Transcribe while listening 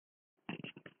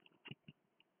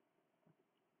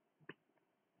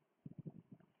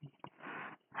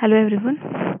Hello everyone.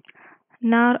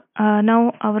 Now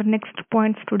our next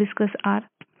points to discuss are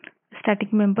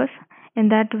static members. In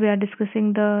that we are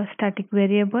discussing the static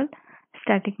variable,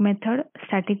 static method,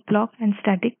 static block, and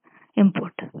static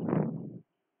import.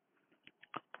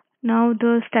 Now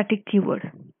the static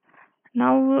keyword.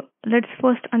 Now let's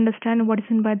first understand what is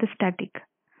meant by the static.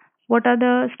 What are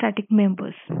the static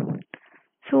members?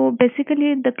 So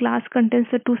basically the class contains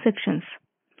the two sections.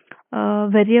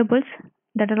 Variables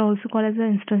that are also called as the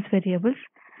instance variables,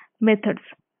 methods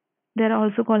they are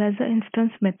also called as the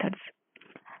instance methods.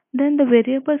 Then the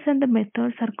variables and the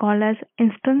methods are called as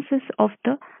instances of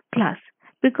the class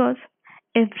because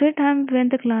every time when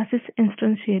the class is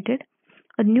instantiated,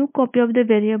 a new copy of the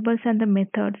variables and the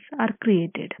methods are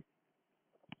created.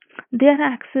 They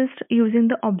are accessed using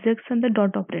the objects and the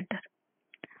dot operator.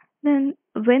 Then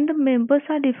when the members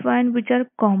are defined which are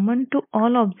common to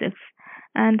all objects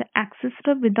and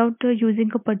accessed without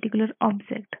using a particular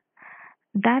object,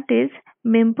 that is,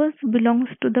 members belongs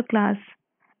to the class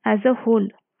as a whole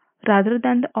rather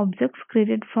than the objects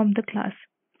created from the class.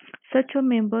 Such a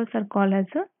members are called as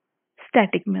a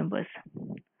static members.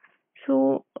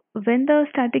 So when the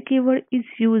static keyword is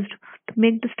used to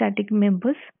make the static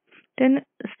members, then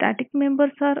static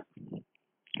members are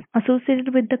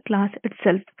associated with the class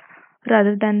itself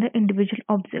rather than the individual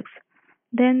objects.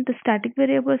 Then the static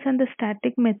variables and the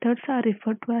static methods are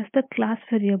referred to as the class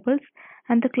variables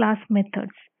and the class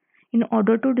methods in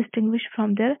order to distinguish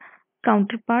from their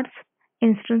counterparts,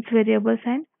 instance variables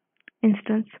and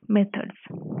instance methods.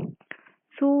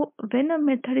 So when a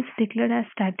method is declared as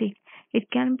static, it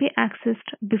can be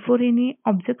accessed before any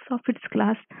objects of its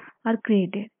class are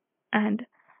created and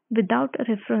without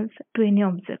reference to any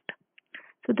object.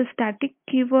 So the static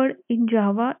keyword in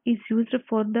Java is used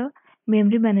for the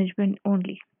memory management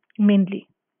only, mainly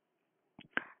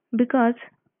because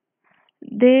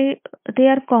they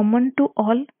are common to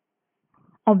all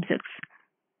objects.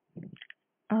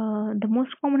 The most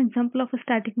common example of a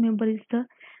static member is the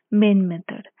main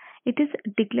method. It is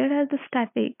declared as the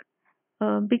static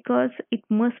because it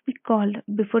must be called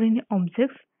before any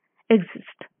objects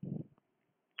exist.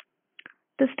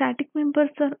 The static members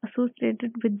are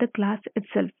associated with the class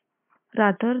itself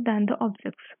rather than the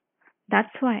objects.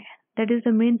 That's why that is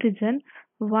the main reason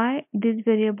why these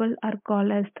variables are called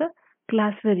as the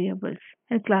class variables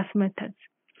and class methods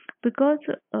because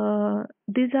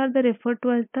these are the referred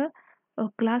to as the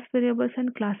class variables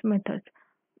and class methods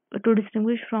to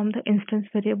distinguish from the instance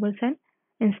variables and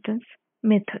instance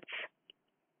methods.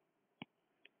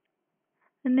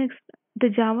 Next, the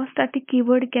Java static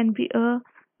keyword can be a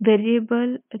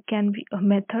variable, can be a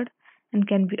method, and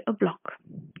can be a block.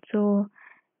 So,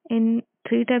 in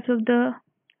three types of the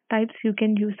types, you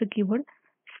can use the keyword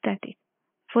static.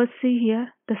 First, see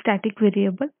here the static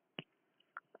variable.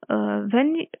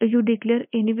 When you declare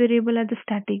any variable as a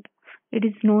static, it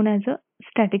is known as a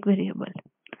static variable.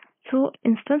 So,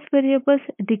 instance variables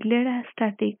declared as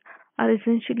static are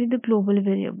essentially the global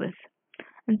variables.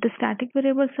 And the static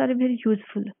variables are very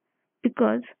useful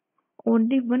because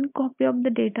only one copy of the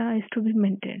data is to be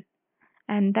maintained,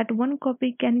 and that one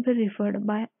copy can be referred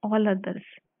by all others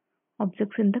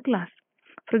objects in the class.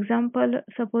 For example,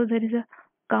 suppose there is a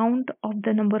count of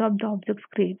the number of the objects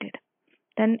created,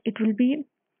 then it will be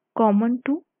common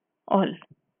to all.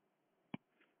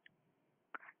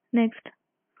 Next,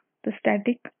 the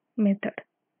static method.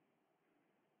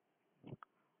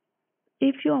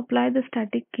 If you apply the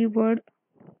static keyword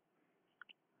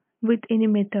with any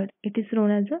method, it is known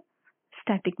as a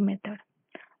static method.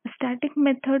 A static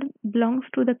method belongs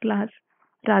to the class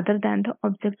rather than the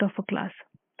object of a class.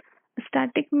 A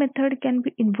static method can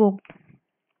be invoked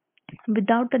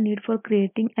without the need for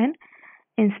creating an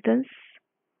instance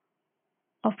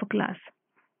of a class.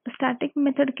 A static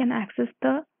method can access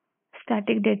the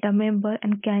static data member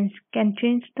and can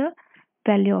change the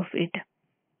value of it.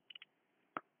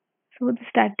 So the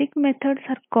static methods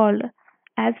are called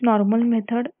as normal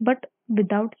method but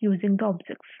without using the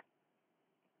objects.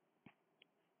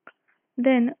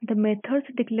 Then the methods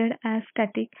declared as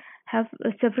static have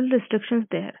several restrictions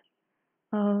there.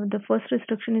 The first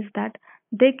restriction is that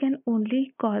they can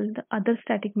only call the other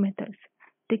static methods.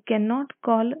 They cannot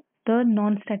call the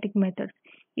non-static methods.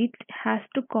 It has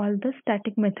to call the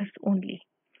static methods only.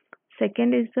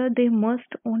 Second is that they must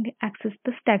only access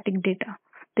the static data.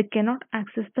 They cannot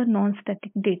access the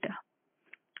non-static data.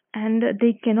 And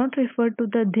they cannot refer to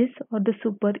the this or the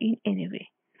super in any way.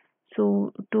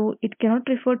 So it cannot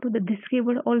refer to the this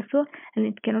keyword also, and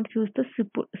it cannot use the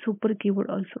super keyword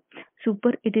also.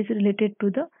 Super, it is related to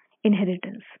the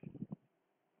inheritance.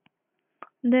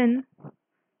 Then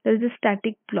there is a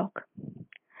static block.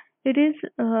 It is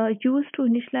used to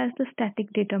initialize the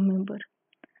static data member,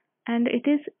 and it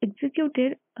is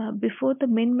executed before the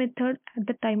main method at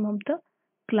the time of the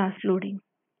class loading.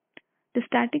 The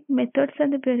static methods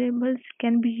and the variables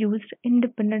can be used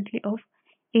independently of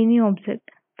any object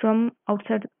from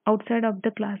outside of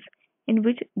the class in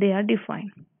which they are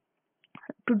defined.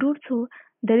 To do so,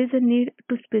 there is a need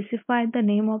to specify the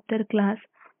name of their class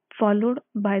followed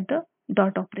by the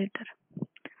dot operator.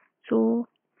 So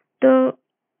the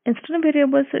external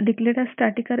variables declared as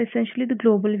static are essentially the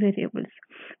global variables.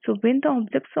 So when the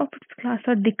objects of its class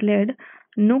are declared,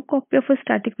 no copy of a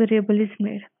static variable is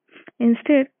made.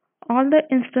 Instead, all the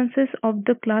instances of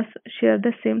the class share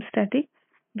the same static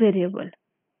variable.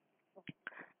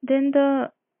 Then the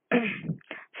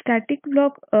static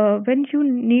block, when you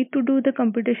need to do the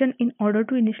computation in order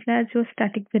to initialize your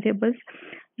static variables,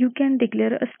 you can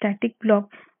declare a static block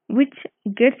which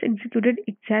gets executed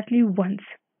exactly once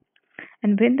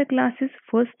and when the class is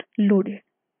first loaded.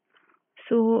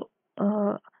 So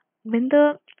when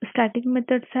the static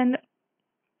methods and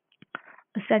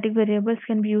static variables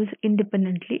can be used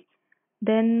independently,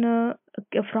 then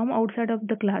from outside of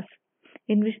the class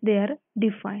in which they are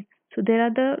defined. So there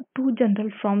are the two general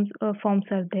forms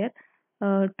are there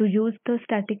to use the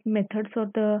static methods or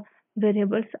the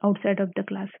variables outside of the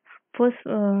class. First,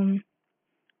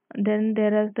 then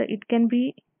there are the it can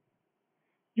be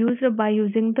used by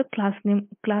using the class name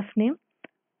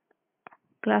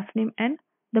and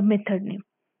the method name.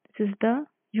 This is the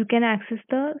you can access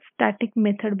the static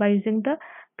method by using the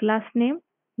class name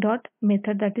dot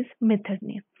method, that is method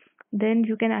name. Then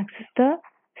you can access the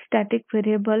static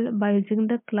variable by using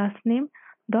the class name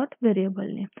dot variable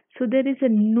name. So there is a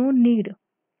no need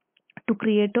to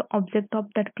create an object of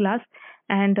that class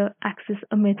and access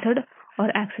a method or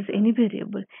access any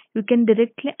variable. You can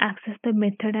directly access the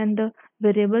method and the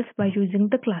variables by using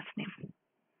the class name.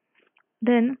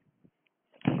 Then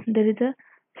there is a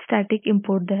static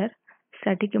import there.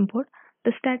 Static import.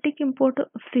 The static import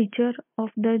feature of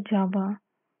the Java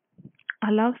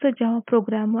allows the Java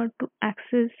programmer to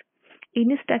access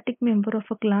any static member of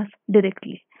a class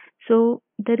directly. So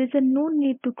there is a no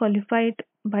need to qualify it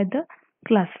by the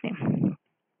class name.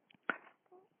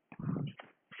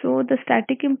 So the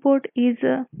static import is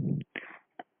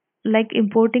like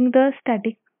importing the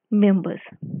static members.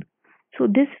 So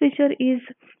this feature is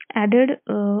added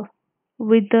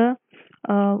with the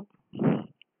uh,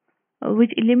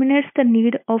 which eliminates the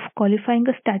need of qualifying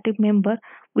a static member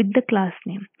with the class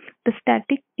name. The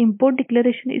static import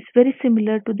declaration is very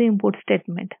similar to the import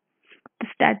statement. The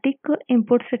static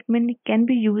import statement can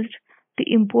be used to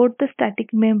import the static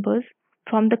members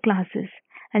from the classes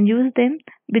and use them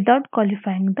without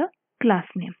qualifying the class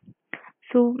name.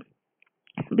 So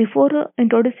before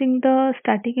introducing the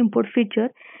static import feature,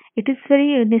 it is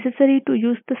very necessary to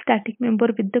use the static member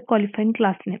with the qualifying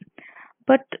class name.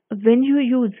 But when you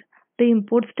use the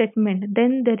import statement,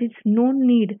 then there is no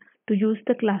need to use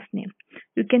the class name.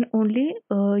 You can only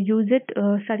use it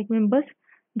static members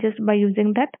just by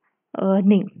using that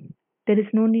name. There is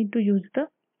no need to use the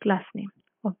class name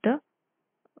of the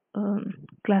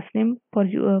class name for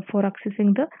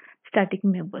accessing the static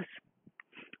members.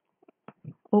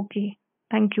 Okay,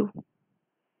 thank you.